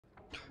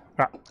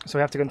Right, so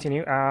we have to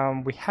continue.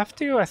 We have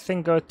to, I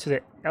think, go to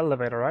the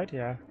elevator, right?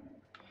 Yeah.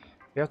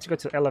 We have to go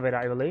to the elevator,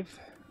 I believe.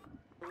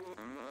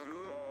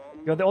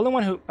 You're the only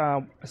one who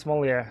is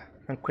small, yeah,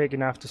 and quick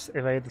enough to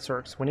evade the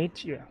search. We need,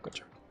 yeah,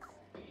 gotcha.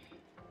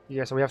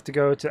 Yeah, so we have to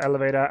go to the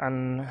elevator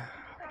and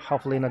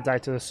hopefully not die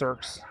to the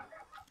search.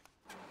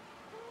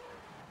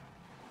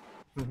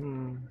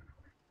 Mm-hmm.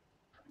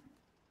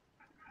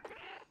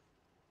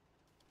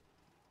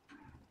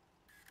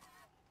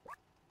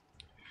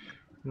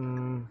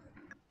 Hmm.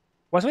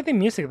 What's with the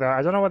music though?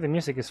 I don't know what the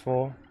music is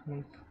for.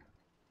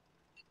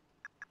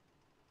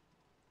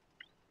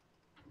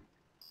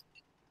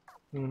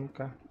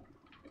 Okay.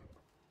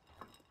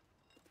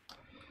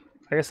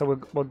 I guess we'll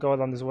go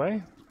along this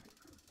way.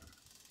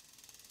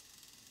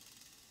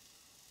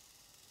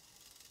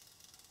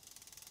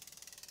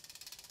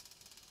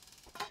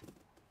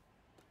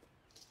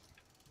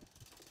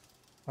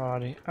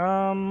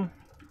 Alrighty.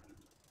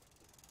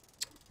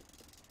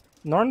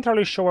 Not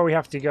entirely sure where we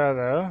have to go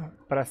though,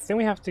 but I think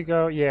we have to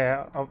go,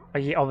 yeah,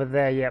 over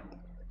there, yep.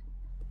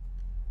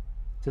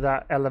 To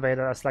that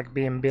elevator that's like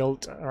being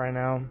built right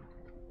now.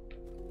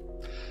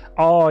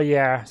 Oh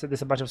yeah, so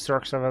there's a bunch of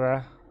circs over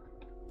there.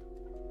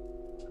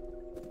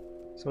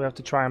 So we have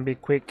to try and be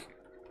quick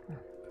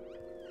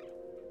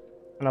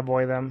and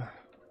avoid them.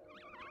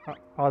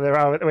 Oh, they're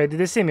out. Wait, did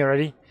they see me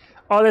already?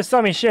 Oh, they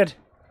saw me, shit!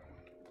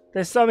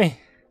 They saw me!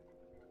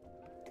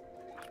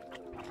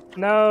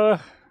 No!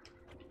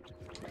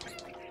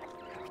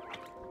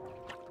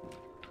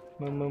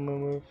 Move, move, move,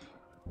 move.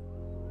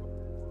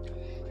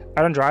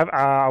 I don't drive.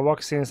 I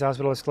walk since the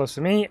hospital is close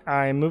to me.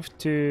 I moved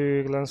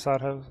to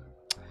Glenside House.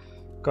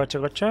 Gotcha,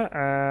 gotcha.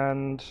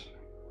 And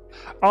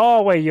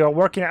oh wait, you're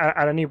working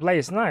at a new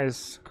place.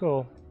 Nice,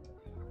 cool.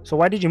 So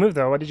why did you move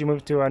though? Why did you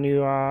move to a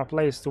new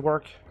place to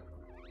work?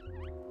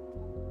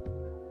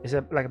 Is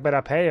it like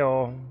better pay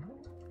or?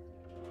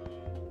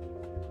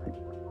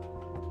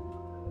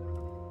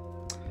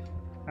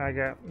 I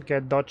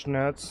get Dodge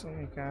nuts.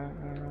 Okay.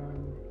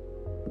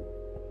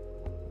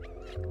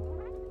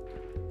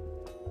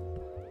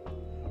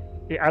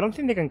 Yeah, I don't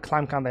think they can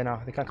climb, can they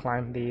now? They can't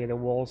climb the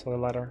walls or the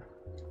ladder.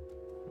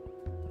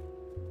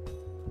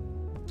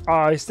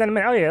 Oh, it's 10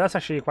 minutes. Oh yeah, that's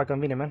actually quite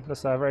convenient, man.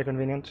 That's very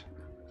convenient.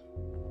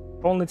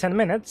 Only 10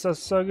 minutes? That's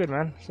so good,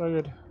 man. So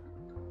good.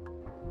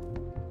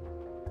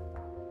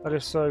 That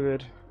is so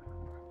good.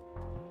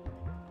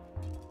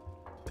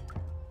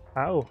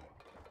 Oh.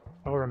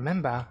 Oh,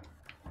 remember.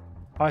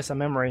 Oh, it's a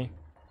memory.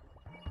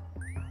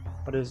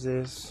 What is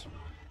this?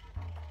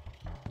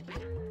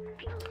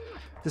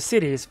 The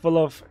city is full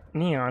of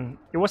neon.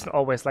 It wasn't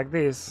always like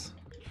this.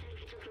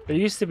 There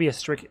used to be a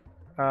strict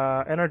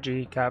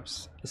energy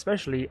caps,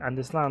 especially in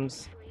the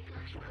slums,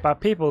 but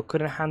people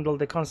couldn't handle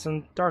the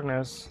constant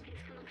darkness.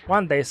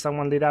 One day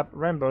someone lit up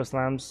rainbow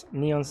lamps,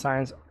 neon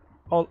signs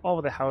all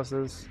over the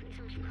houses.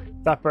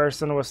 That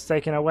person was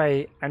taken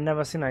away and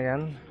never seen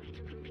again.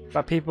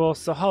 But people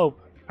saw hope,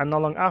 and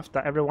not long after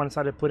everyone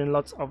started putting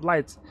lots of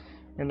lights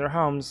in their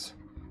homes.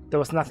 There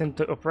was nothing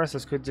the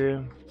oppressors could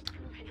do.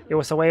 It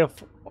was a way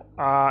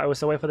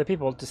for the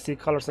people to see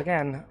colors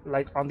again,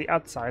 like on the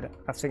outside.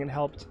 I think it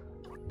helped.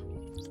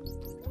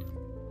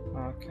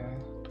 Okay.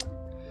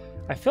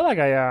 I feel like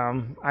I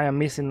am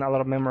missing a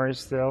lot of memories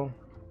still.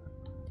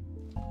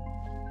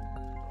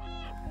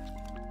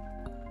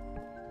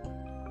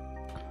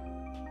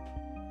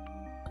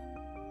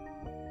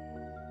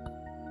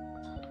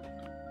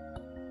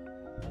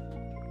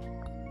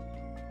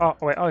 Oh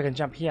wait, oh I can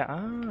jump here.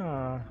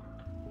 Ah.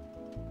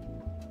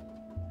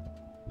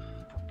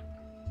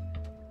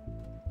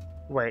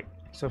 Wait,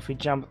 so if we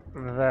jump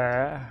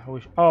there,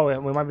 we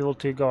might be able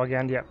to go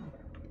again. Yep.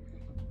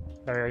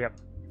 There we go. Yep.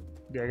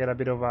 Yeah, get a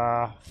bit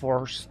of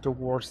force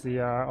towards the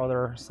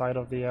other side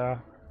of the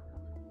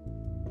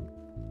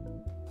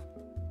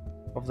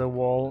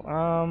wall.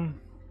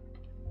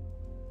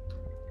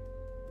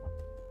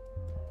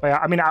 But yeah,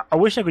 I mean, I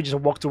wish I could just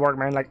walk to work,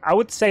 man. Like, I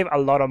would save a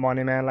lot of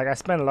money, man. Like, I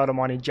spend a lot of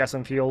money just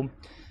on fuel,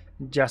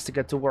 just to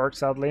get to work,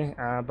 sadly.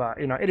 But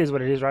you know, it is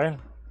what it is, right?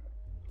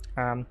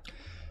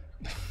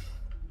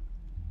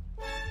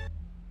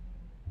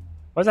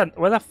 What's that?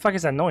 What the fuck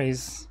is that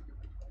noise?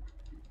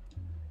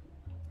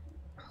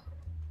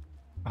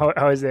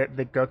 How is it?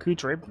 The Goku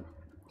trip?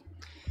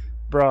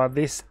 Bro,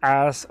 this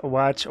ass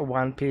watch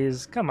One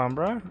Piece. Come on,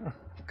 bro.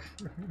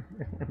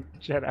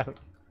 Shut up.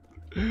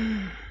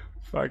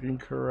 Fucking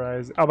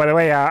Christ. Oh, by the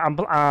way, I'm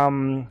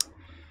playing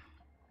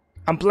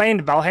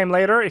Valheim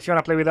later. If you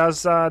wanna play with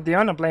us,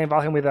 Dion, I'm playing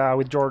Valheim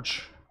with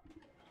George.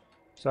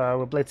 So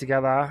we'll play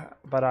together.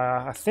 But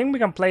I think we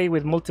can play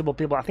with multiple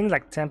people. I think it's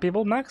like 10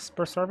 people max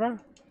per server.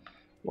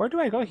 Where do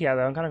I go here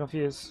though? I'm kind of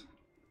confused.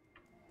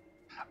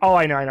 Oh,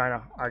 I know.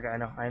 Okay,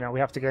 I know. We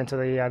have to get into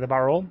the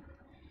barrel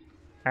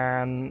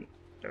and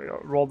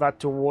roll that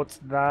towards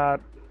that.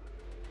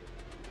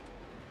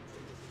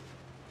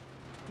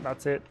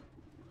 That's it.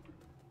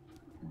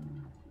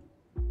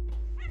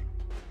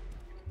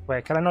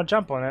 Wait, can I not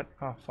jump on it?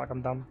 Oh, fuck,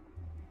 I'm dumb.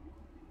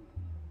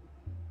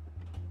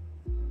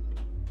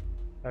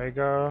 There you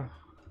go.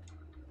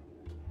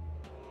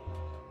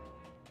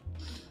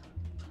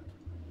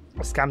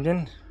 Scammed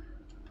in?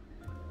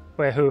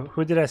 Wait, who?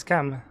 Who did I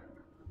scam?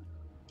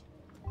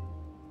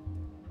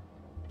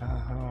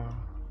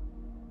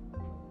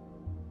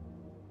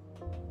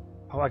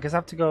 Oh, I guess I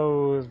have to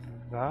go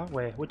that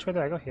way. Which way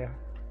did I go here?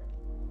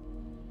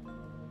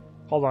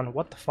 Hold on,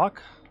 what the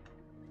fuck?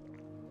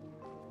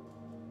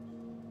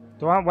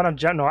 Do I want to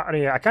jump? No,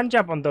 yeah, I can't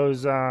jump on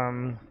those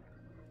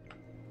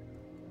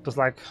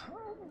like,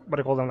 what do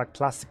you call them, like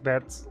plastic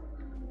beds.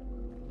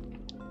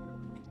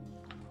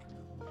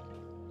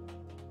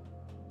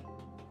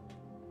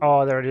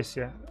 Oh, there it is,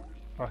 yeah.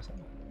 Awesome.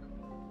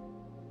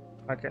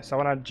 Okay, so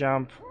I want to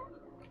jump.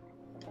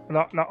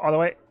 No, no, all the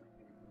way.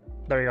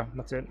 There you go,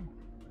 that's it.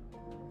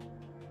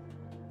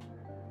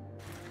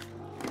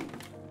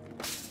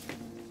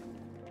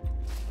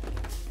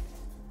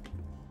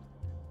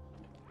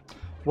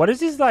 What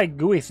is this like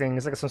gooey thing?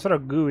 It's like some sort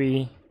of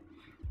gooey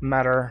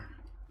matter.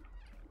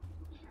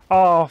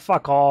 Oh,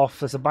 fuck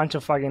off. There's a bunch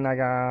of fucking like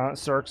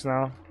circs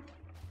now.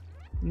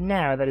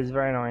 No, that is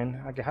very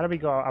annoying. Okay, how do we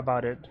go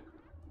about it?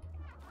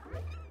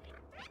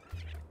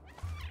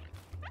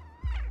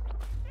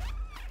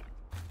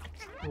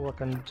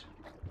 Welcome.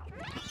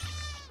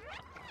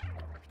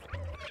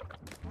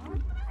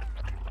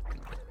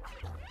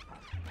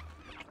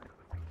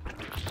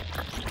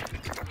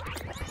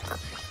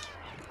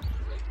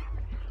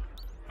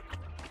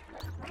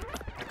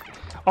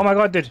 Oh my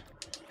god, dude.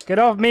 Get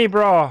off me,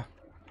 bro.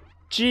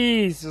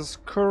 Jesus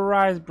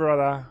Christ,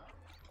 brother.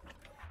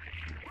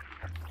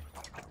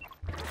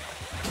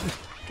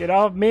 Get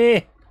off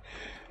me.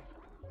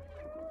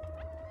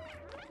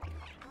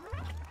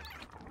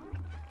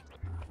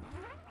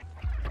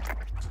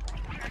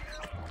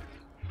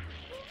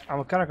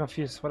 I'm kind of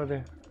confused. What are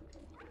they?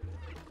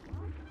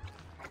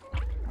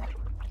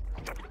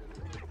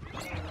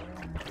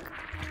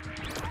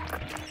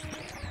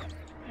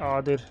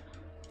 Oh, dude.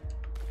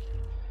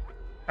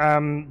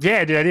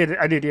 Yeah, dude,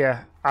 I did,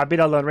 yeah. I beat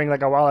Elden Ring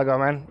like a while ago,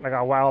 man. Like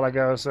a while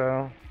ago,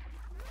 so...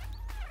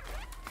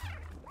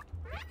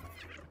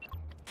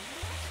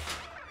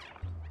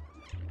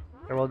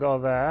 Okay, we'll go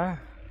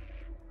there.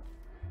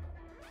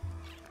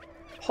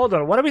 Hold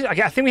on, what are we...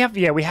 Okay, I think we have...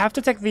 Yeah, we have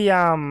to take the,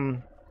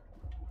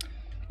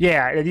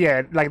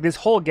 Yeah, like this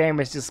whole game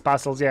is just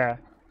puzzles, yeah.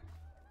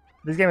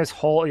 This game is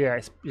whole... Yeah,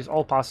 it's just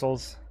all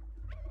puzzles.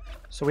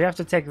 So we have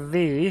to take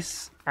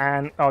these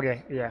and...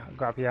 Okay, yeah,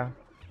 go up here.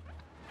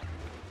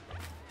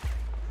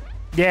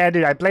 Yeah,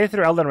 dude, I played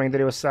through Elden Ring.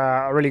 Dude, it was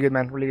really good,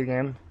 man. Really good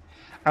game.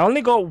 I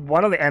only got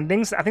one of the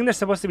endings. I think there's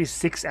supposed to be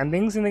 6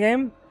 endings in the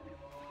game.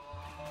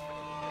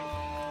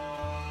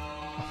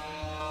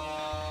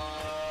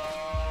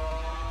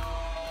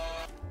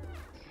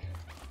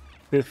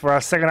 Dude, for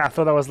a second, I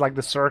thought that was like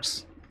the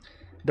Cirques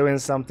doing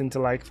something to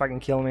like fucking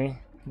kill me.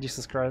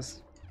 Jesus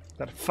Christ.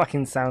 That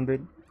fucking sound,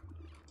 dude.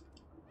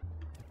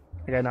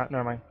 Okay, no,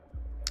 never mind.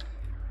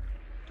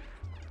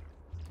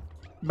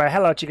 But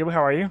hello, Chikibu,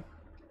 how are you?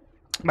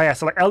 But yeah,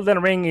 so like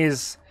Elden Ring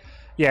is,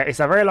 yeah,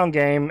 it's a very long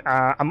game.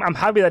 I'm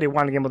happy that it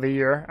won Game of the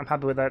Year. I'm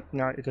happy with that, you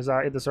know, because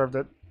it deserved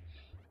it.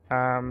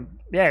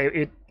 Yeah,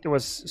 it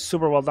was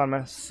super well done,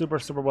 man. Super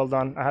well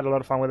done. I had a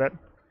lot of fun with it.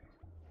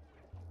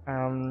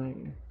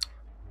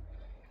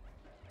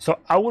 So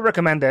I would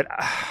recommend it.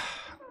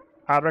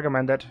 I'd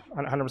recommend it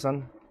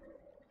 100%.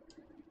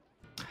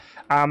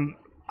 I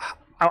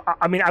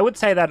mean, I would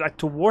say that like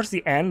towards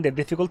the end, the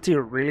difficulty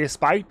really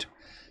spiked.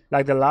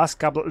 Like the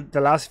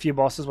last few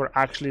bosses were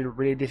actually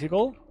really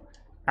difficult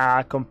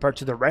compared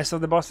to the rest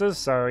of the bosses.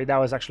 So that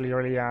was actually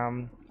really,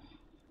 you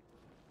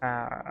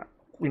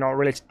know,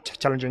 really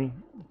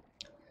challenging.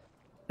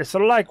 It's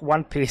sort of like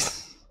One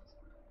Piece.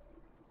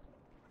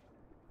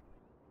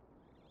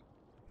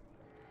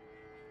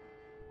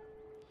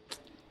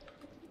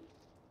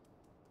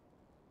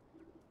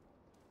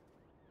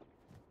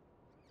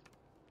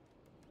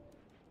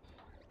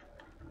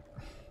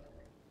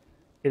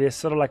 It is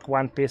sort of like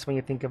One Piece when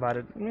you think about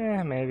it.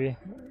 Yeah, maybe.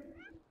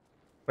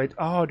 Wait,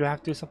 oh, do I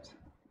have to do something?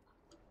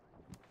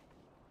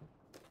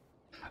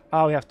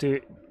 Oh, we have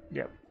to...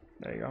 Yep,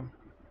 there you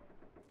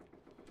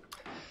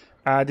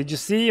go. Did you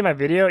see my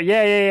video?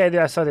 Yeah,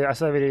 I saw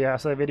the video. Yeah, I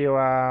saw the video.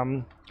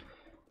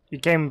 You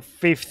came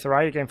 5th,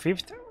 right? You came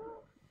 5th?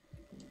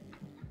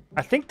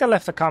 I think they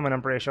left a comment,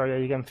 I'm pretty sure. Yeah,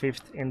 you came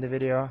 5th in the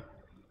video.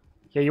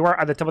 Yeah, you were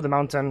at the top of the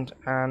mountain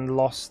and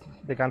lost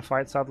the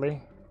gunfight,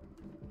 sadly.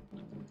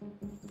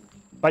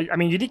 But I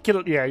mean, you did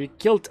kill. Yeah, you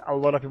killed a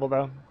lot of people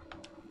though.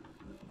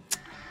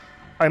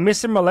 I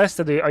Mr.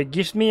 Molester, I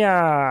gift me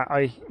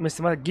Mr.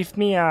 Molester, gift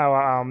me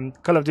a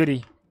Call of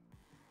Duty,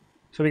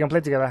 so we can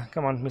play together.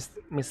 Come on,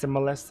 Mr.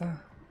 Molester,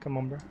 come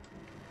on, bro.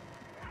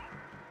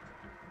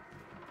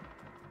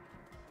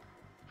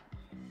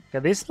 Okay,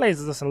 this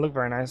place doesn't look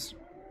very nice.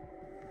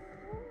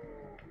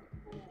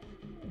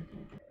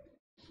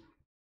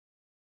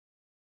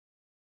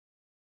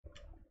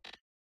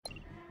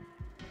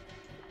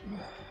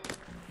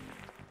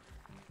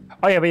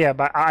 Oh yeah,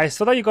 but I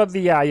saw that you got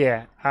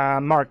the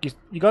Mark,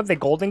 you got the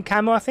golden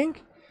camo, I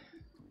think,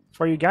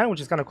 for your gun,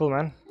 which is kind of cool,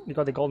 man. You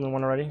got the golden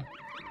one already.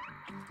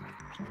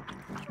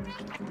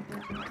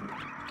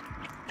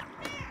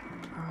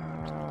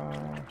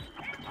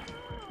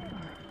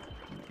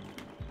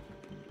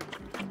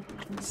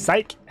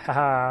 Psych!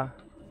 Haha.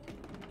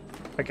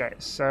 Okay,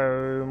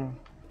 so...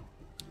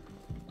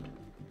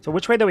 So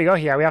which way do we go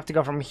here? We have to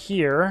go from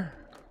here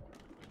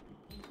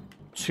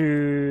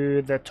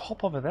to the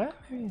top over there?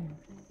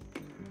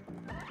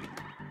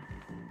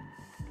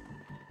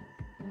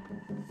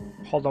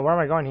 Hold on, where am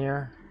I going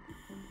here?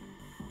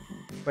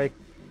 Wait,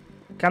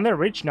 can they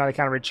reach? No, they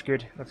can't reach.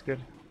 Good, that's good.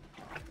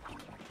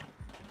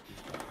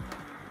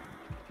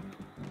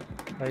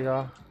 There you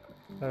go.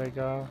 There we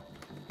go.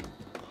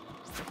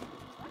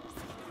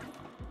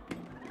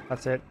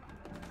 That's it.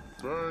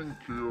 Thank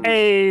you.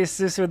 Hey,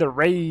 sis with the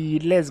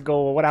raid. Let's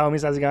go. What up,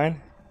 homies? How's it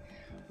going?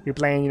 We're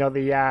playing, you know,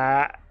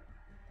 the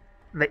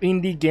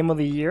indie game of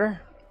the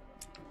year.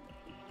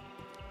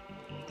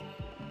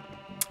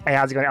 Hey,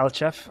 how's it going, El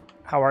Chef?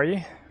 How are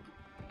you?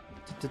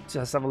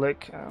 Just have a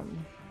look.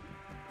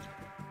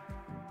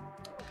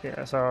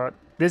 Yeah, so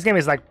this game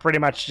is like pretty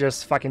much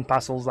just fucking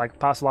puzzles, like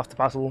puzzle after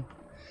puzzle.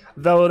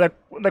 Though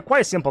they're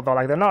quite simple though,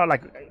 like they're not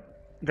like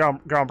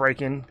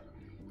groundbreaking.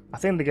 I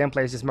think the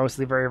gameplay is just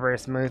mostly very, very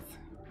smooth.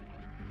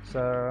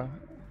 So.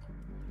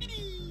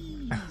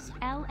 No.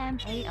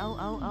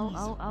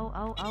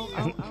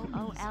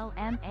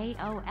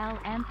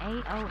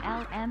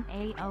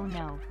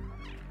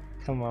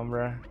 Come on,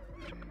 bro.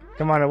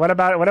 Come on. What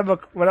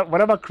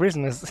about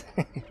Christmas?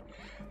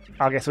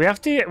 Okay, so we have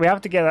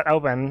to get that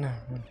open.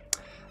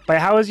 But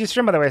how was your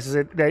stream, by the way?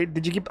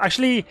 Did you keep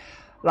actually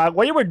like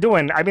what you were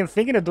doing? I've been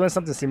thinking of doing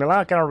something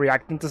similar, kind of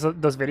reacting to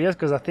those videos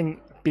because I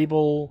think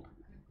people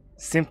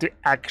seem to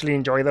actually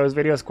enjoy those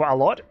videos quite a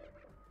lot.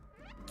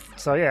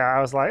 So yeah,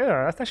 I was like,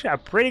 oh, that's actually a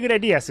pretty good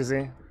idea,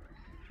 Susie.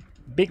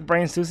 Big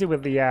brain Susie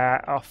with the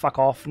oh fuck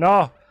off.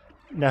 No.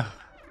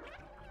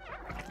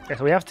 Okay,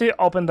 so we have to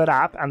open that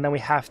up and then we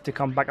have to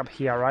come back up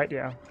here, right?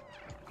 Yeah.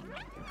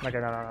 Okay,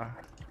 no.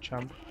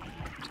 Jump.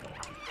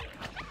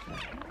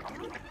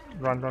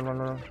 Run.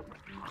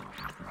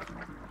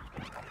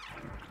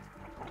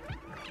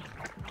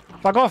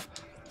 Fuck off!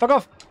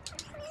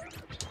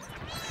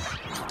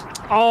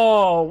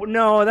 Oh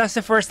no, that's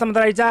the first time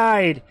that I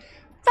died.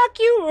 Fuck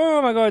you!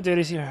 Oh my god, dude,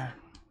 he's here.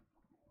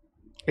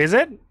 Is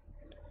it?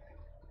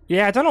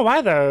 Yeah, I don't know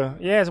why though.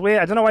 Yeah, it's weird.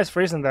 I don't know why it's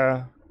freezing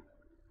though.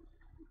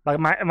 Like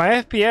my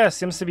FPS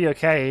seems to be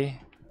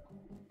okay.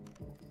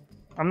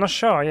 I'm not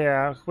sure.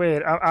 Yeah,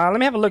 weird. Let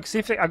me have a look. See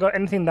if I got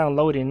anything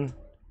downloading.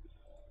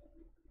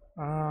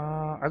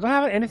 I don't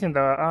have anything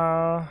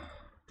though.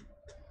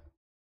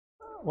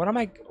 What am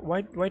I?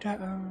 Why do I?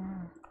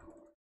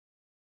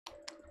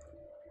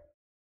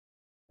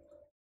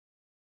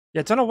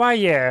 Yeah, don't know why.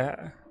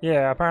 Yeah.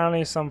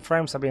 Apparently some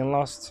frames have been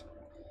lost.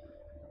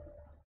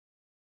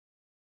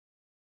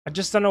 I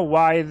just don't know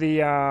why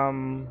the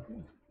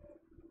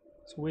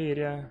It's weird,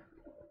 yeah.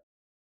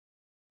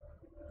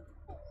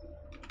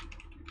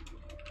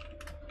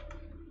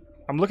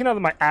 I'm looking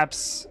at my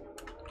apps,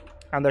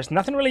 and there's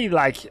nothing really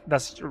like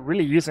that's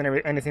really using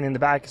anything in the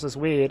back. So it's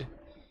weird.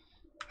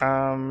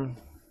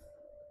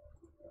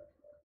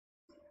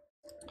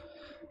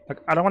 Like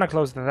I don't want to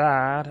close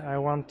that. I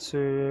want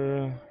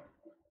to.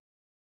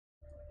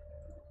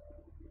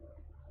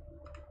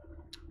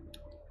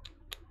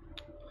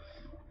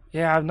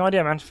 Yeah, I have no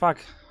idea, man. Fuck.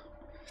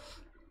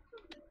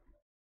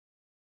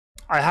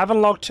 I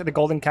haven't locked the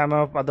golden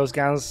camo, but those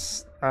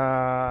guns,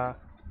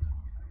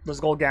 those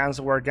gold guns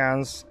were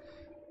guns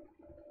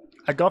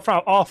I got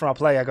from a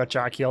play. I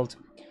got killed.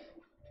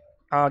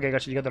 Okay,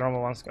 gotcha. You got the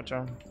normal ones.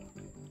 Gotcha.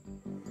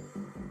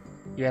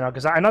 Yeah, no,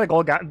 because I know the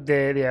gold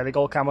the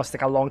gold camos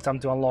take a long time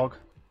to unlock.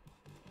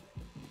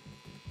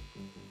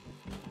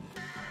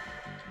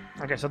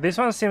 Okay, so this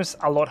one seems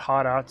a lot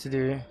harder to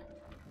do.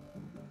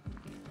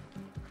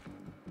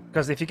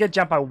 Because if you get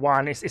jumped by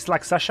one, it's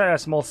like such a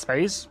small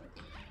space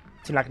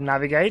to like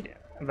navigate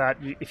that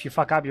if you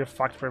fuck up, you're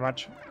fucked pretty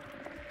much.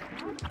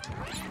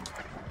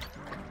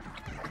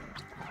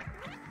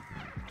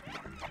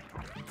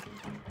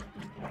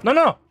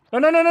 No!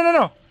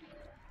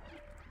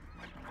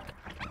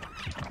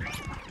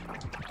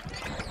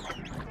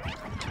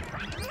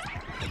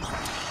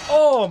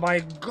 Oh my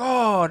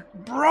god,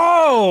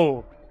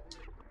 bro!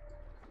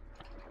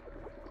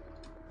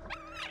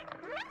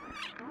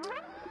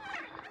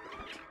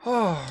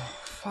 Oh,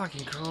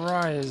 fucking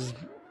Christ.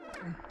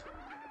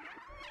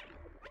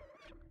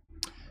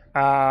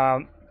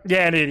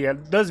 Yeah, indeed, yeah.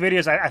 Those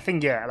videos, I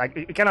think, yeah, like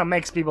it kind of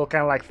makes people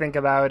kind of like think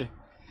about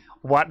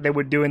what they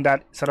would do in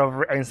that sort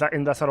of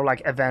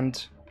like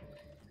event.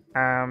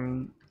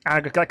 And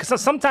like, so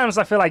sometimes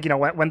I feel like, you know,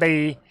 when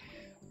they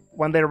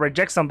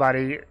reject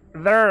somebody,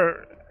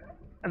 their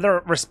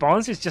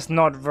response is just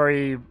not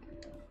very,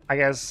 I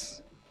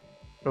guess,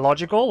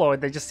 logical, or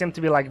they just seem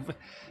to be like.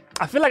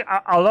 I feel like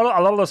a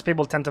lot of those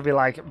people tend to be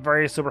like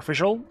very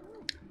superficial,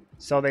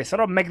 so they sort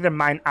of make their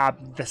mind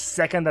up the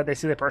second that they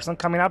see the person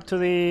coming up to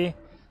the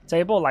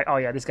table. Like, oh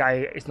yeah, this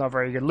guy is not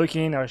very good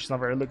looking, or she's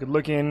not very good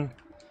looking,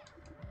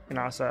 you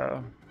know.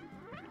 So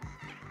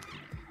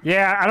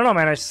yeah, I don't know,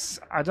 man.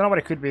 I don't know what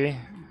it could be.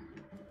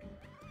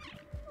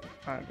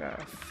 Okay,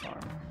 fine.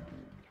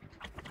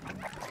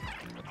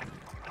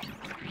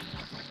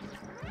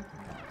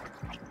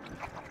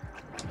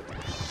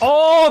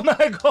 Oh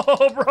my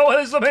god, bro!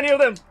 There's so many of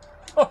them.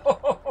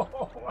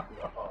 Oh my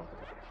god.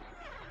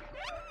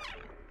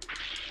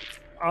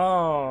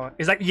 Oh,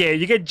 it's like, yeah,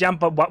 you get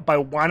jumped by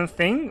one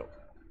thing,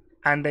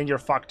 and then you're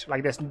fucked.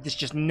 Like there's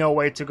just no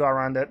way to go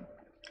around it.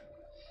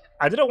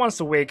 I did it once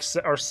a week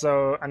or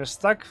so, and it's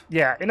stuck.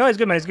 Yeah, you know, it's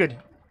good, man. It's good.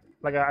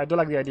 Like I do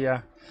like the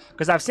idea,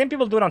 because I've seen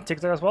people do it on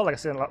TikTok as well. Like I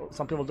seen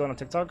some people do it on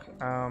TikTok.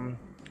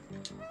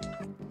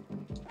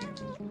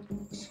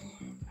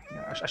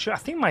 I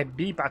think my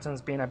B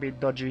pattern's been a bit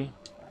dodgy.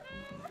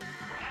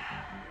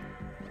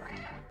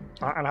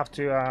 I'll have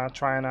to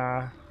try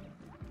and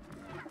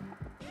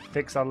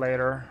fix that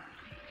later.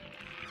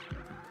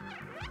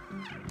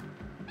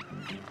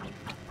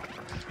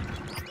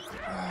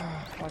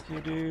 Oh, fuck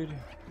you, dude.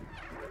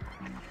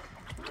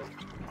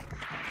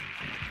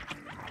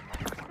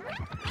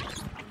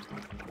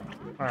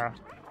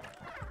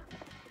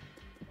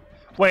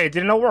 Wait, it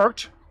didn't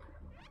work?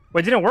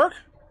 Wait, it didn't work?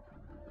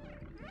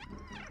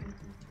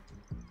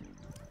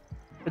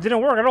 It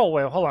didn't work at all.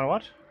 Wait, hold on,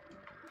 what?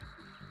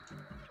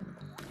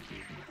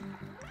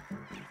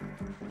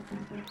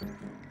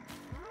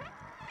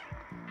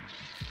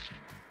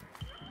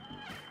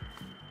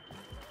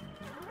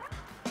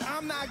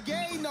 I'm not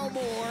gay no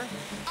more.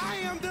 I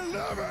am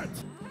delivered.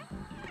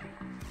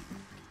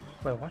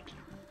 Wait, what?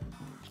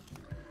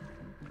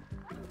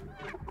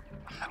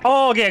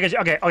 Oh, okay,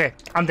 okay.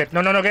 I'm dead. No,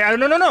 okay,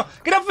 no.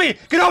 Get off me!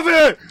 Get off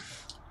me!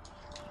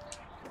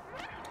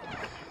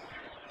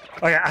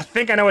 Okay, I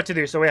think I know what to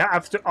do. So we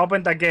have to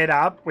open the gate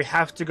up. We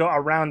have to go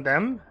around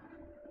them.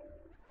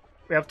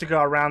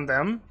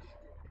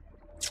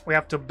 We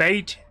have to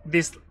bait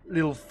these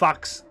little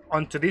fucks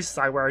onto this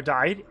side where I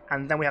died,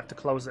 and then we have to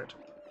close it.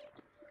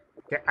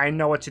 Okay, I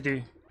know what to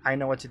do.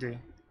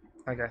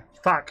 Okay,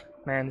 fuck,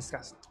 man, this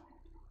guy's...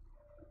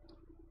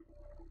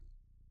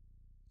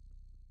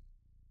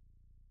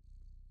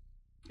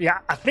 Yeah,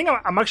 I think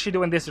I'm actually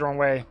doing this the wrong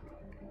way.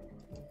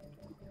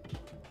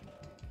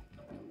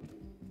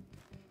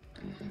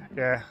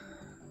 Yeah.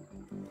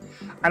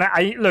 And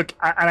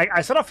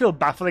I sort of feel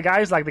bad for the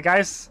guys. Like the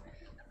guys,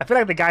 I feel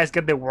like the guys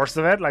get the worst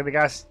of it. Like the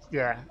guys,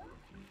 yeah.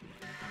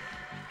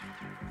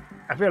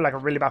 I feel like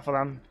really bad for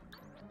them.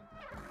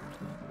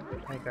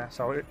 Okay,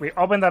 so we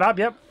open that up.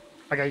 Yep.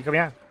 Okay, come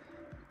here.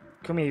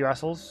 Come here, you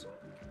assholes.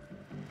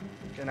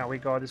 Okay, now we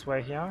go this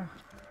way here.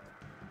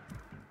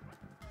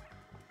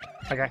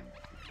 Okay.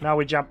 Now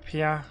we jump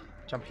here.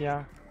 Jump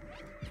here.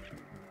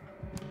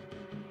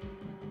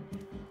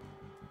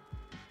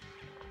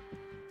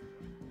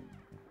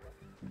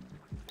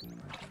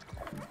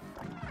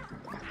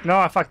 No,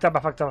 I fucked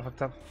up.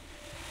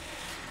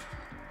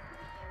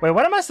 Wait,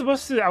 what am I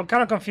supposed to do? I'm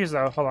kind of confused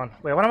though. Hold on.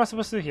 Wait, what am I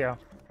supposed to do here?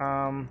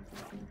 I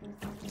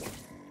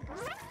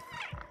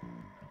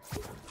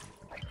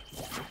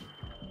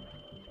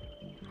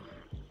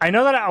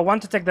know that I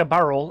want to take the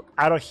barrel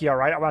out of here,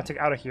 right? I want to take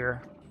it out of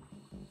here.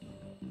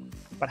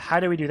 But how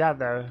do we do that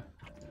though?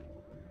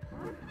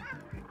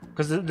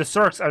 Because the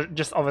Zerks are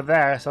just over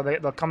there, so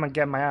they'll come and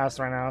get my ass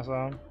right now, so...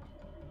 I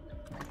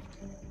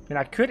mean,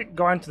 I could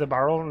go into the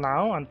barrel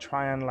now and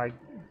try and, like...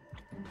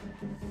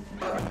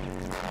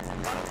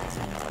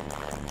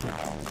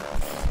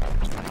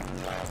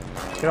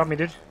 Get off me,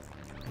 dude.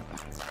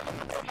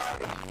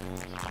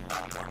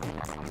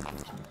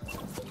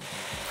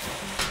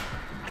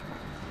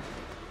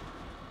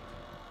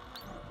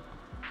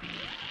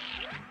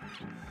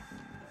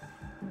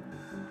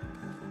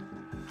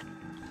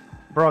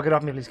 Bro, get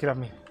off me, please, get off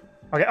me.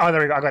 Okay, oh,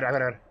 there we go, I got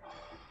it.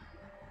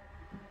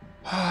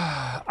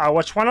 I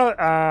watched one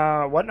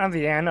of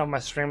the end of my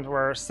streams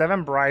where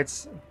 7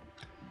 brides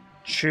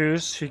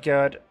choose who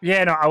got...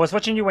 Yeah, no, I was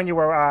watching you when you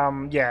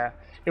were, yeah.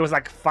 It was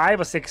like 5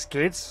 or 6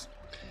 kids.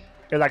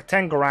 It was like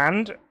 10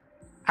 grand.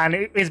 And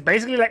it's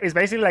basically like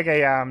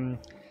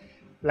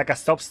a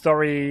sob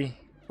story,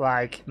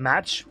 like,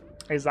 match.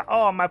 It's like,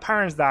 oh, my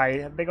parents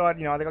died. They got,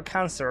 they got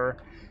cancer.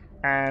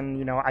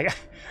 And, I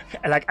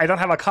don't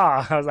have a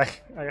car. I was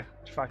like, okay,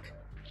 fuck.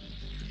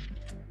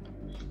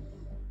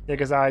 Yeah,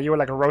 because you were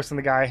like roasting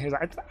the guy. He's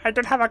like, I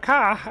don't have a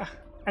car.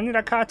 I need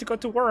a car to go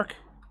to work.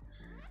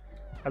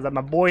 I was like,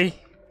 my boy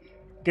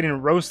getting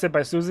roasted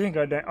by Susie.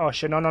 God damn. Oh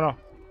shit, no.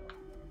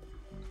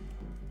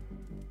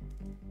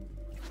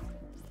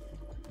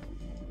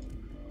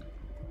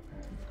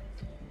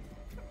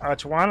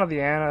 It's one of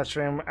the end of the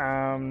stream.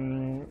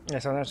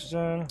 Yes, I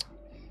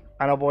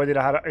know, boy, did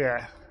I have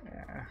yeah.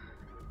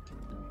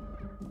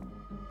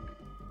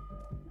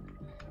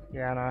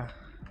 Yeah, no.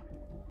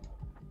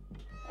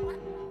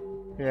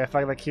 Yeah,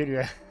 fuck the kid,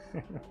 yeah.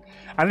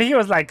 I think he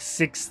was like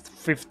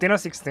 15 or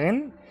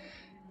 16.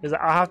 He's like,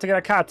 I have to get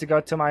a car to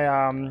go to my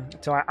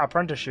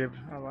apprenticeship.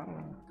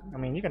 I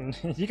mean, you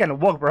can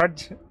walk, bro.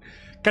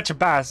 Catch a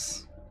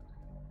bus.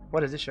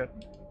 What is this shit?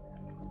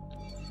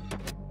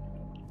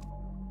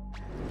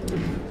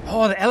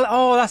 Oh,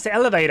 that's the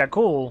elevator.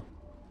 Cool.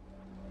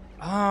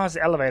 Oh, it's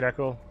the elevator.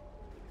 Cool.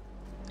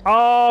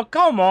 Oh,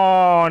 come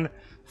on.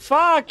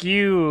 Fuck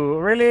you.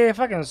 Really?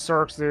 Fucking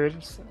Zerks, dude.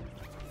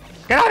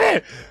 Get out of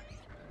here!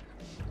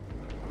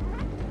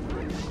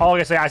 Oh,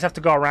 okay, so I just have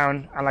to go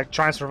around and like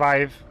try and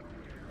survive.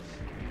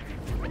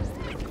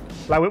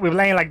 Like we're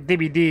playing like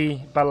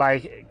DBD, but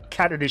like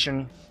cat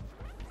edition.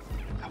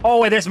 Oh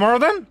wait, there's more of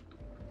them?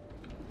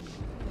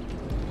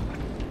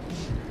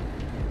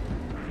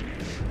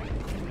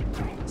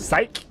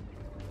 Psych!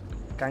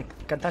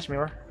 Can't touch me,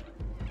 bro.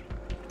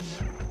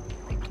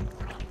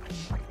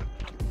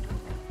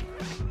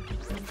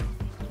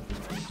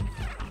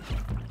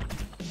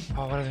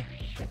 Oh, what are they?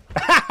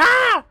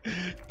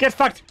 Get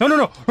fucked! No,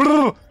 no,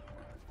 no!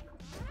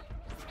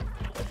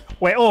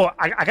 Wait, oh,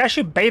 I can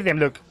actually bait them.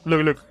 Look,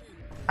 look, look.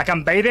 I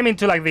can bait them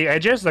into like the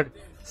edges. Look,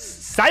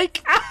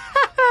 psych!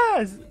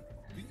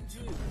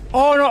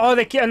 Oh no! Oh,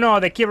 they keep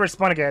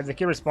respawning again. They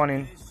keep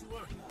respawning.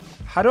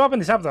 How do I open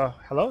this up though?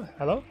 Hello,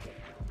 hello.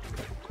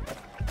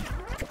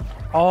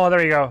 Oh,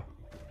 there you go.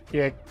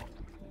 Yeah.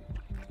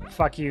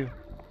 Fuck you.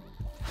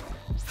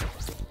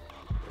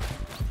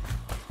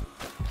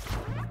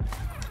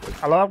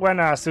 I love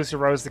when Susie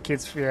roasts the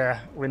kids, yeah,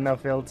 with no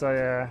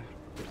filter,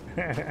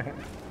 yeah.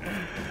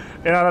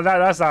 You know,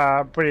 that's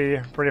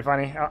pretty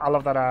funny. I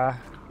love that. I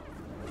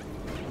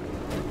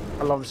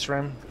love the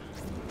stream.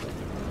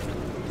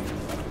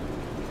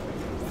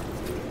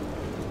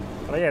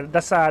 But yeah,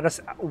 that's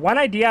one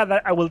idea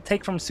that I will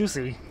take from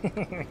Susie.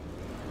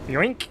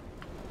 Yoink.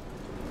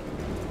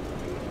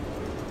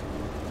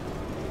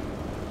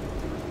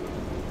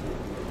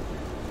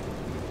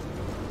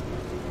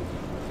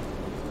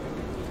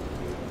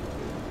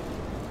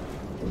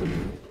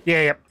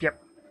 Yeah, yep.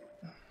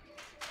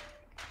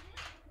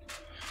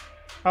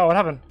 Oh, what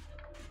happened?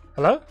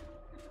 Hello?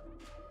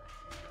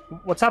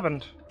 What's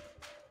happened?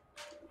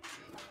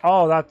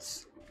 Oh,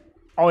 that's...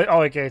 Oh,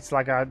 okay, it's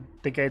like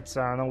the gate's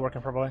not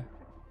working properly.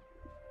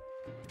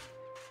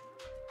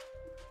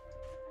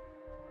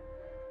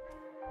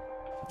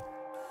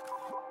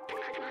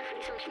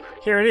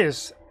 Here it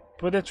is.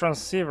 Put the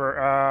transceiver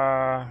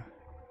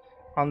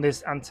on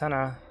this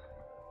antenna.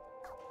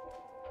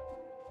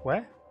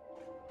 Where?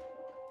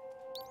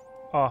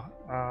 Oh,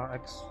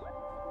 X.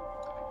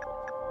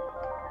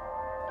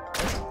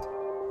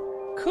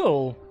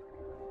 Cool.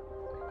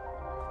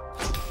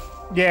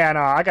 Yeah,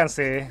 no, I can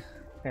see.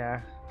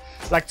 Yeah.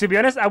 Like, to be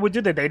honest, I would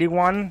do the dating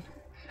one.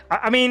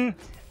 I mean,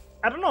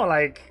 I don't know,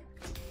 like...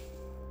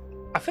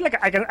 I feel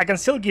like I can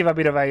still give a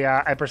bit of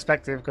a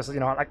perspective, because, you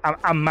know, like,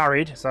 I'm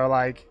married, so,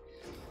 like...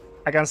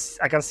 I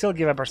can still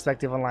give a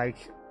perspective on, like...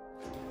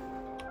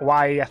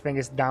 why I think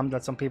it's dumb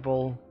that some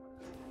people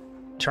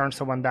turn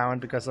someone down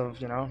because of,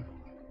 you know...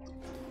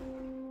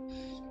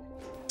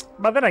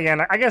 But then again,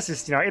 I guess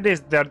it's, you know, it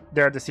is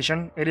their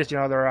decision. It is, you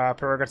know, their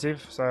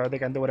prerogative, so they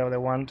can do whatever they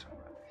want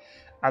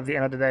at the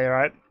end of the day,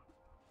 right?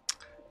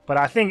 But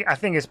I think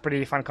it's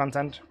pretty fun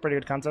content, pretty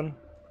good content.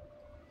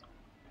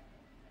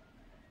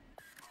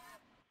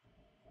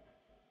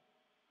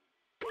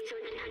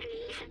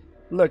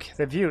 Look,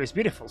 the view is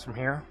beautiful from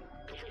here.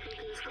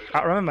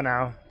 I remember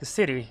now, the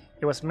city.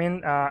 It was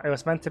meant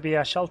to be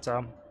a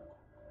shelter.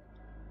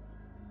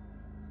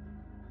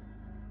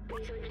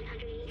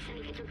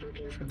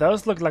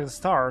 Those look like the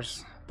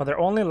stars, but they're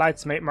only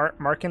lights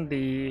marking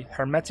the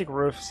hermetic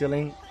roof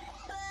ceiling.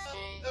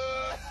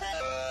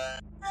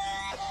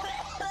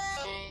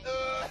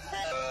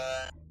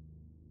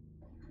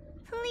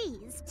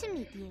 Pleased to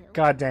meet you.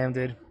 God damn,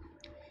 dude.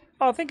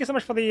 Oh, thank you so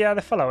much for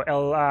the follow.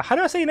 How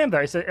do I say your name though?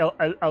 Is it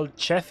El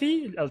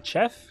Chefi? El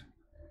Chef?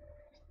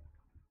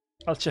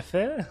 El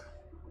Chefe?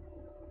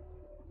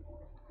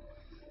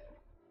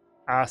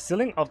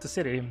 Ceiling of the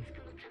city.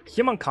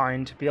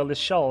 Humankind built this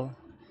shell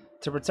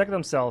to protect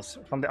themselves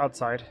from the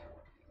outside,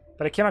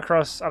 but it came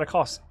across at a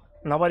cost.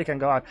 Nobody can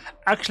go out.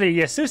 Actually,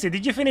 yes, Susie,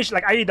 did you finish?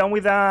 Like, are you done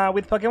with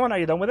Pokemon? Are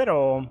you done with it,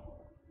 or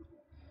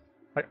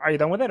like, are you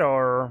done with it,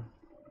 or?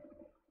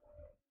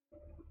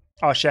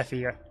 Oh,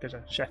 Sheffy, yeah, good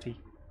job, Sheffy.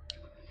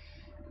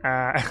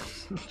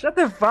 Shut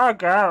the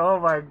fuck up! Oh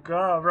my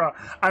god, bro!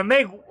 I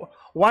make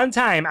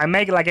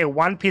like a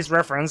One Piece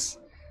reference.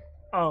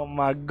 Oh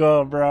my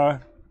god, bro!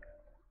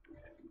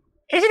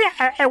 Isn't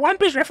it a One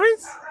Piece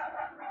reference?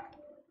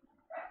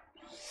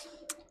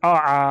 Oh,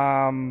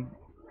 I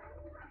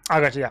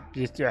got you.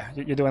 Yeah,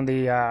 you're doing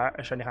the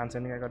shiny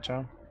hunting. I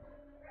gotcha.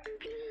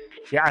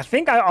 Yeah, I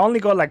think I only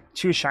got like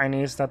 2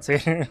 shinies. That's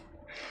it. I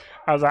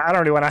was like, I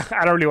don't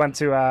really want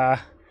to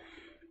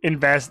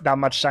invest that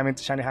much time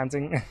into shiny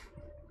hunting.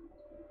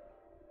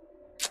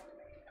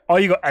 Oh,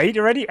 you got 8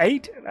 already?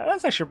 8?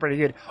 That's actually pretty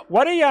good.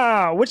 What are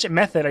you? Which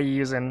method are you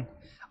using?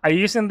 Are you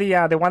using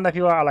the one that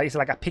people are like? It's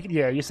like a picnic.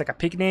 Yeah, use like a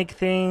picnic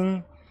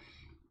thing.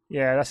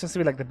 Yeah, that seems to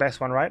be like the best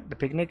one, right? The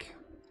picnic.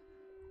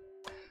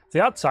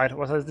 The outside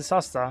was a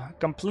disaster,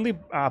 completely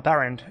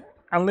barren,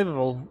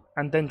 unlivable,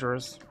 and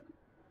dangerous.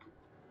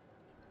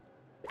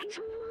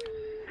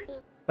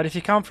 But if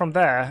you come from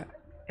there,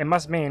 it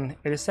must mean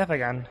it is safe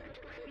again.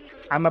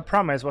 And my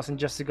promise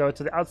wasn't just to go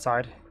to the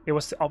outside, it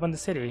was to open the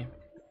city.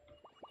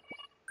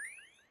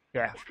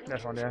 Yeah,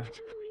 that's one, yeah.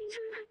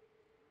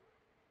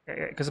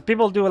 Because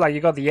people do, like,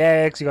 you got the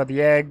eggs, you've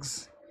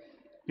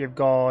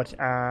got,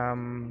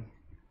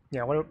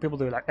 yeah, what do people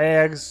do? Like,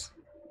 eggs,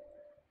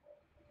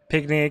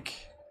 picnic,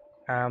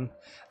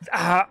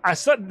 I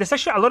saw there's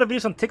actually a lot of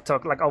videos on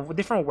TikTok like of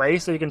different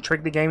ways so you can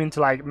trick the game into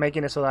like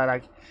making it so that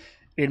like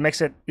it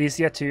makes it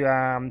easier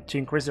to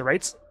increase the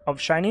rates of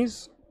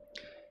shinies.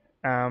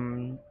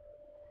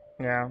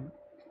 Yeah.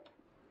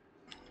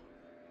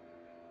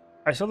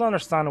 I still don't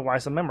understand why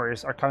some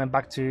memories are coming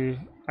back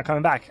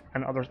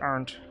and others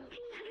aren't.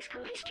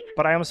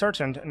 But I am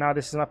certain now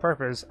this is my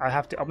purpose. I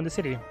have to open the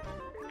city.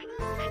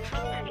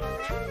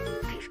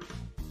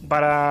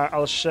 But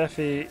I'll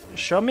Sheffy,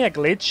 show me a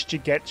glitch to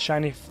get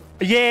shiny.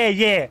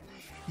 Yeah,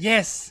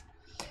 yes,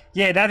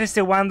 yeah. That is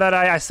the one that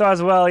I saw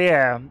as well.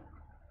 Yeah,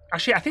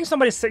 actually, I think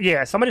somebody said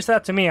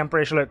that to me. I'm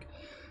pretty sure. Look,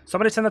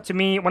 somebody sent that to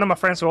me. One of my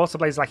friends who also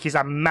plays like he's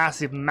a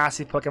massive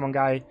Pokemon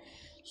guy.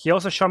 He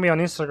also showed me on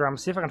Instagram.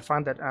 See if I can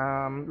find it.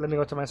 Let me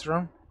go to my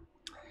Instagram.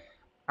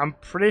 I'm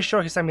pretty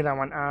sure he sent me that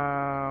one.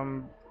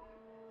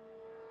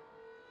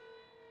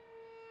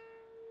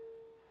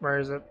 Where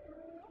is it?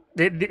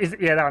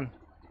 Yeah, that one.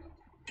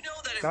 You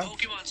know that in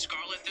Pokemon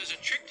Scarlet, there's a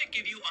trick to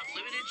give you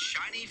unlimited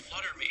shiny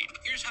Fluttermane.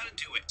 Here's how to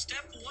do it.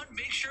 Step 1,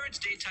 make sure it's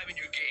daytime in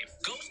your game.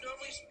 Ghosts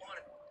normally spawn.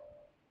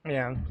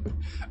 Yeah.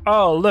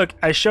 Oh, look,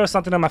 I show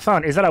something on my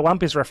phone. Is that a One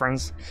Piece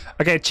reference?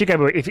 Okay,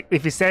 Chikaboo,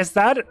 if he says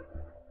that,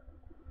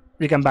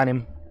 you can ban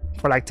him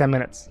for like 10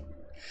 minutes.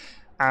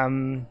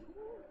 Oh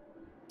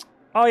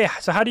yeah.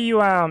 So how do you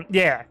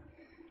yeah.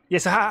 Yeah,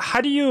 so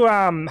how do you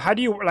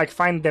like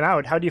find them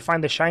out? How do you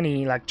find the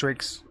shiny like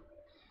tricks?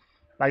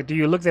 Like, do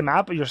you look them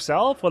up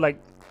yourself, or like?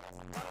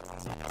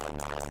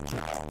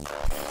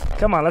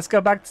 Come on, let's go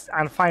back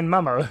and find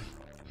Momo.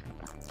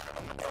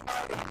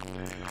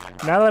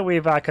 Now that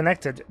we've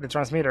connected the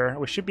transmitter,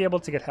 we should be able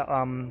to get.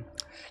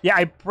 Yeah,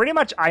 I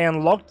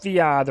unlocked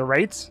the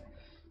rates,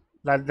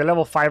 like the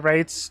level 5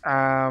 rates.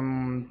 I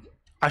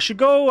should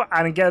go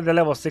and get the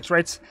level 6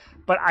 rates,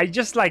 but I'm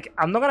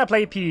not gonna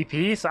play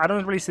PvP, so I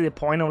don't really see the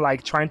point of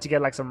like trying to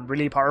get like some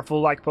really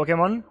powerful like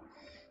Pokemon.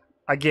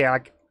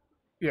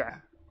 Yeah.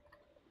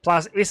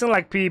 Plus, isn't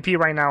like PvP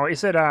right now?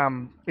 Is it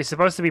it's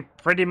supposed to be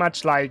pretty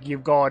much like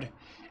you've got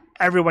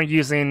everyone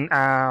using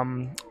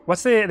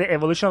what's the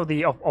evolution of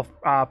the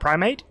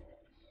primate?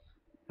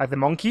 Like the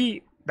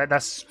monkey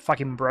that's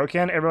fucking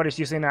broken. Everybody's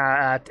using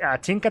a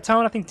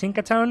Tinkatone. I think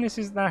Tinkatone is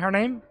her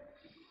name.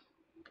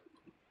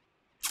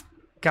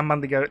 Come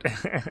on, the goat.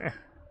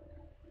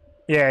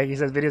 Yeah, he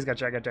says videos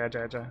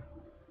gotcha.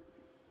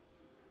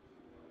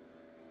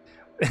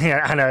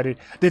 Yeah, I know, dude.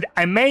 Dude,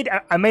 I made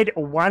a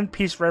One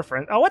Piece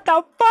reference. Oh, what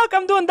the fuck?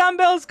 I'm doing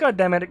dumbbells. God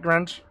damn it,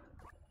 Grunge.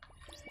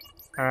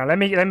 Let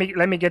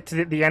me get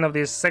to the end of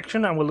this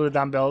section, and we'll do the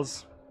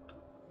dumbbells.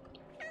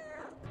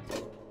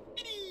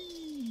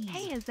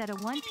 Hey, is that a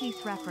One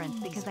Piece reference?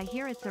 Because I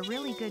hear it's a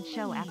really good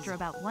show after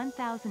about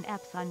 1,000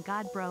 eps on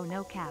God, bro,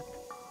 no cap.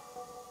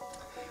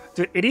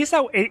 Dude, it is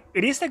a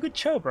good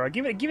show, bro.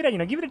 Give it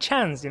a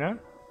chance, you know.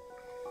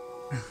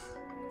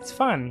 It's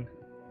fun.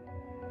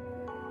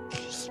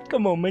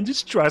 Come on, man.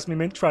 Just trust me,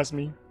 man. Trust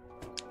me.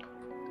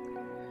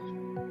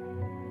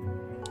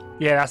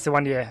 Yeah, that's the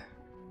one. Yeah.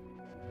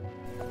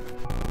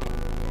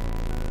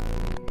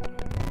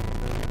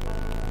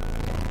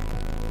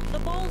 The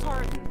ball's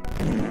hardened.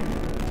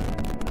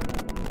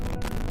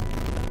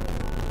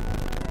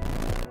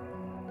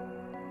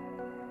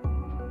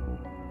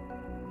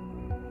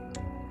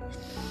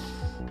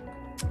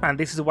 And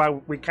this is why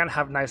we can't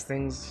have nice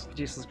things.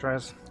 Jesus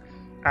Christ.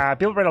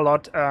 People read a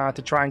lot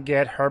to try and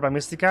get Herba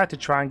Mystica, to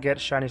try and get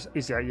shiny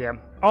easier, yeah.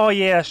 Oh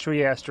yeah, that's true,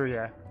 yeah.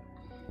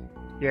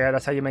 Yeah,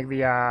 that's how you make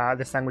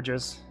the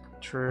sandwiches.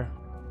 True.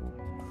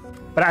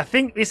 But I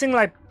think isn't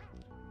like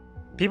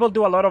people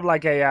do a lot of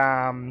like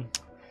a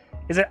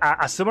is it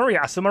a summary?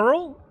 A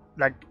summary?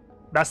 Like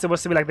that's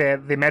supposed to be like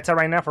the meta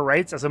right now for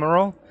raids, a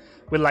summary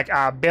with like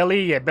a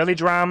belly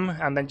drum,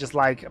 and then just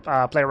like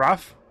play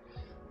rough.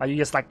 You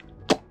just like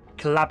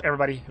clap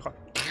everybody.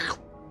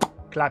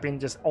 Clapping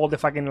just all the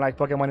fucking like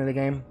Pokemon in the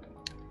game.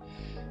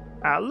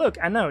 Look,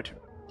 a note.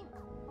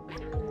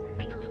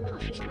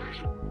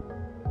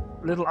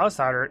 Little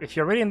outsider, if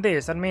you're reading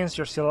this, that means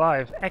you're still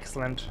alive.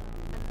 Excellent.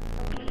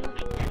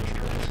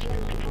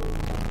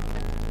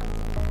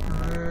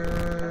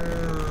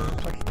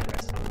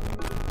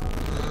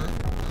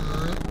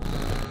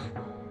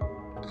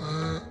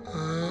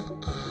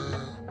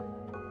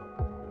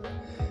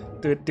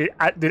 Dude,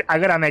 I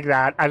gotta make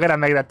that. I gotta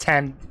make that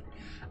 10.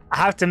 I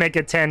have to make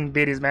it 10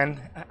 biddies, man.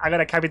 I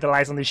gotta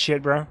capitalize on this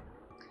shit, bro.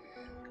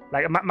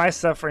 Like my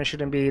suffering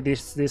shouldn't be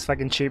this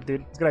fucking cheap,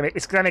 dude.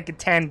 It's gonna make it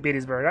 10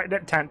 biddies, bro.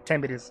 Right?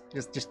 10 biddies.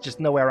 Just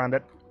no way around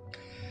it.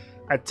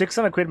 I took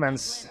some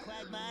equipments.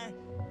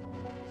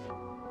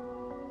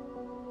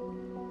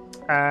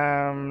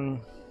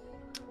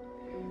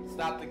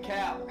 Stop the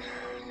cap.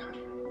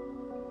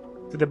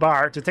 To the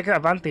bar to take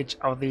advantage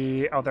of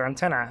their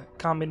antenna.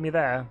 Come meet me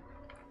there.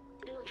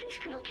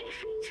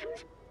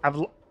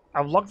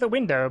 I've locked the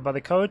window, but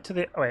the code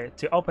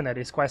to open it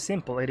is quite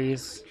simple. It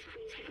is...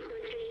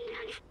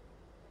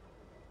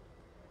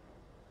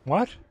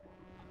 What?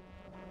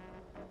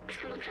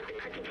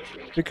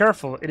 Be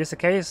careful, it is a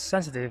case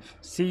sensitive.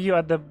 See you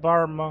at the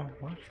bar,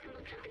 What?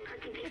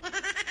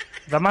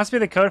 That must be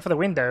the code for the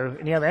window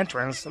near the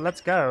entrance.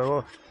 Let's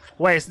go.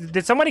 Wait,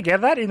 did somebody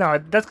get that? You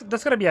know,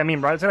 that's gonna be a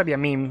meme, right? It's gonna be a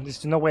meme.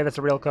 There's no way that's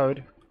a real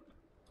code.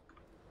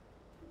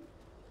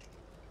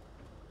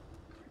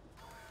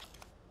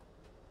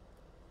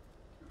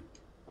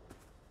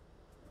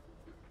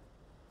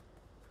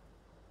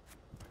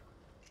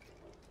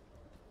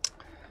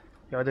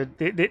 Yo,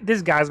 dude,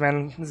 these guys,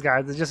 man, these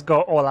guys, they just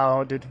go all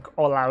out, dude,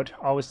 all out,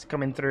 always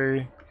coming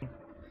through.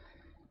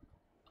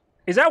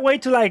 Is that way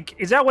to like?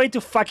 Is that way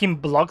to fucking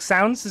block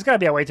sounds? There's gotta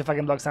be a way to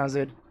fucking block sounds,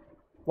 dude.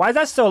 Why is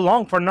that so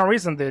long for no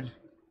reason, dude?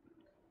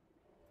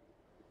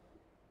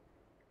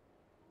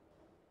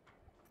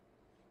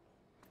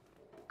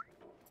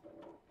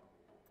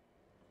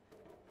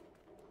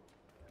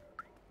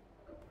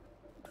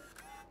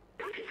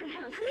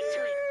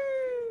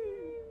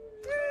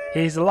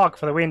 He's the lock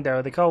for the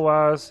window. The code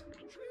was.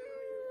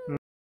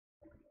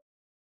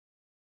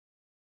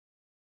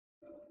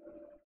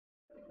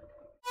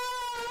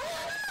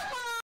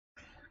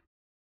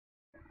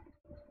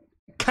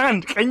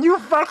 Can you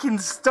fucking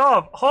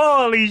stop?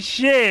 Holy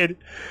shit!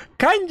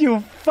 Can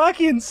you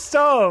fucking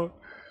stop?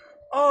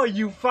 Oh,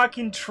 you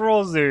fucking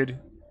trolls, dude.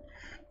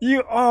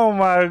 You, oh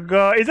my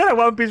god. Is that a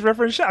One Piece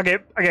reference? Okay,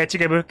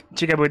 Chikabu,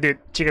 dude.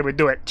 Chikabu,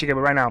 do it.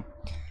 Chikabu, right now.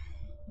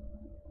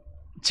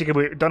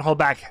 Chikabu, don't hold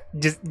back.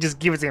 Just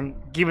give it to him.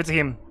 Give it to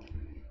him.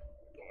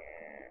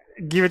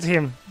 Give it to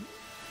him.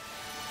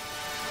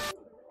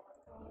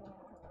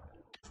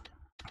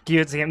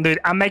 Give it to him. Dude,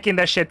 I'm making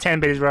that shit 10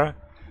 biddies, bro.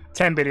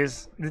 10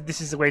 biddies.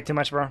 This is way too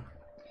much, bro.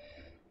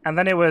 And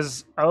then it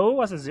was... Oh,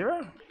 was it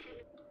 0?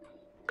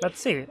 Let's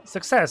see.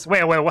 Success.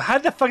 Wait, how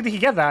the fuck did he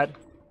get that?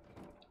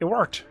 It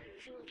worked.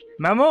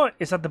 Momo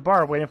is at the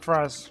bar waiting for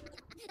us.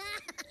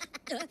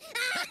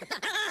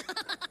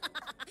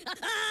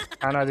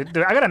 I know, dude.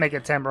 I gotta make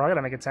it 10, bro. I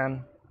gotta make it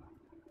 10.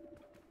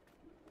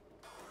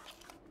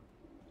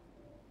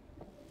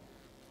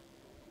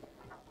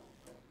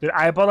 Dude,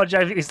 I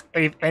apologize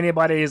if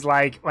anybody is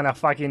like on a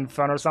fucking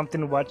phone or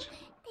something. What?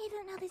 They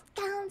don't know this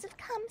gowns have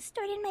come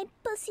started my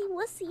pussy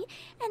wussy,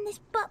 and this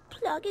butt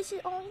plug is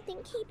the only thing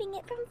keeping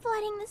it from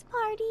flooding this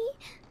party.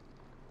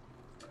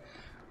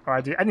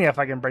 Alright, dude. I need a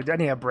fucking break. Dude. I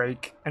need a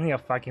break. I need a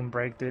fucking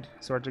break, dude.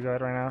 Swear to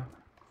God, right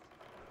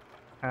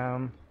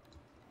now.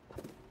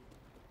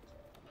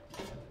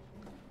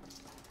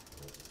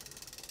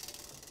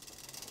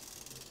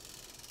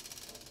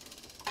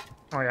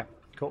 Oh yeah,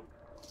 cool.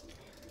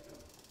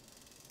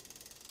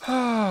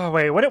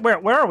 Wait,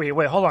 where are we?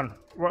 Wait, hold on.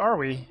 Where are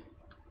we?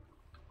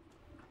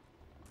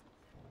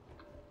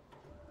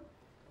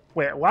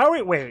 Wait, why are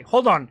we? Wait,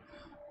 hold on.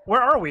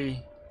 Where are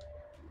we?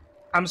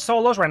 I'm so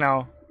lost right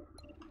now.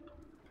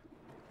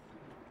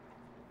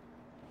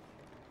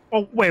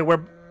 Oh wait, we're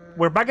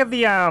back at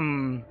the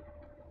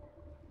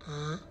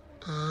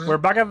We're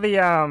back at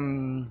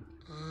the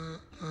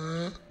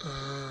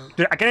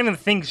Dude, I can't even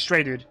think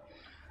straight, dude.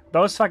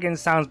 Those fucking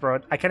sounds, bro.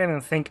 I can't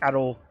even think at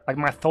all. Like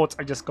my thoughts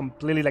are just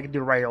completely like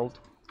derailed.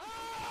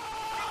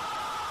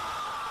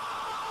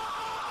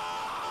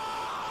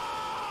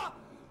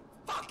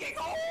 Fucking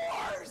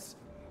whores!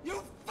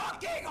 You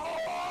fucking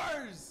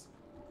whores!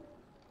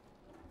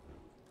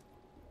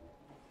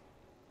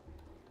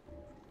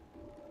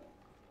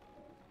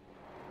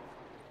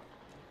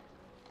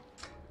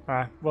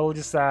 Alright, we'll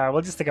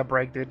just take a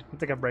break, dude. We'll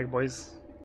take a break, boys.